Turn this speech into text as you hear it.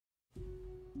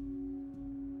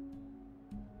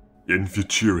In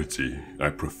futurity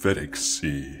I prophetic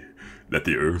see that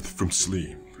the earth from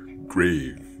sleep,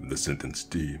 grave the sentence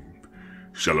deep,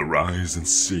 shall arise and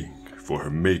sink for her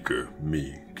maker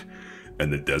meek, and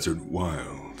the desert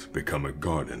wild become a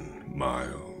garden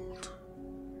mild.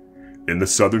 In the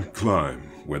southern clime,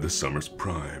 where the summer's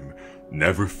prime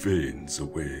never fades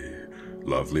away,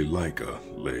 lovely Lyca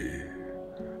lay.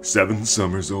 7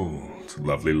 summers old,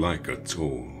 lovely Lyca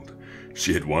told,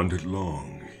 she had wandered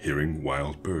long, hearing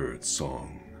wild birds'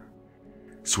 song.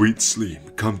 Sweet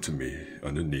sleep, come to me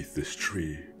underneath this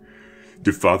tree.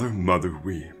 Do father, mother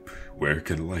weep? Where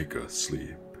can Lyca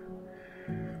sleep?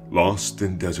 Lost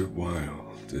in desert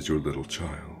wild is your little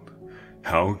child.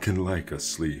 How can Lyca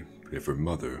sleep if her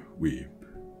mother weep?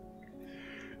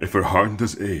 If her heart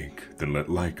does ache, then let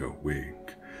Lyca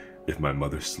wake. If my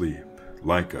mother sleep,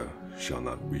 Lyca shall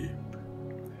not weep.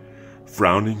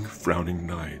 Frowning, frowning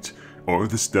night, o'er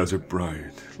this desert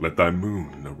bright, let thy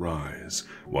moon arise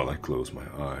while I close my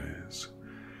eyes.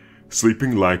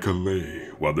 Sleeping Lyca lay,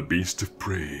 while the beast of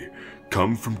prey,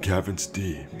 come from caverns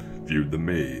deep, viewed the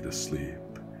maid asleep.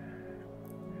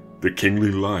 The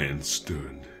kingly lion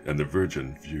stood, and the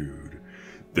virgin viewed,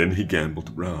 then he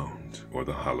gamboled round o'er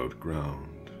the hallowed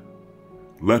ground.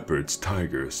 Leopards,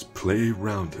 tigers, play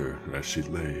round her as she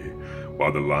lay,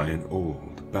 while the lion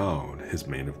old bowed his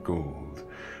mane of gold,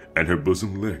 and her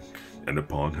bosom lick, and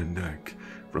upon her neck,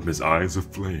 from his eyes of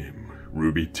flame,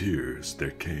 ruby tears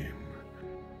there came.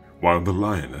 While the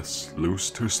lioness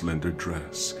loosed her slender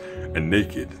dress, and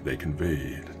naked they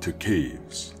conveyed to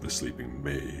caves the sleeping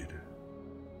maid.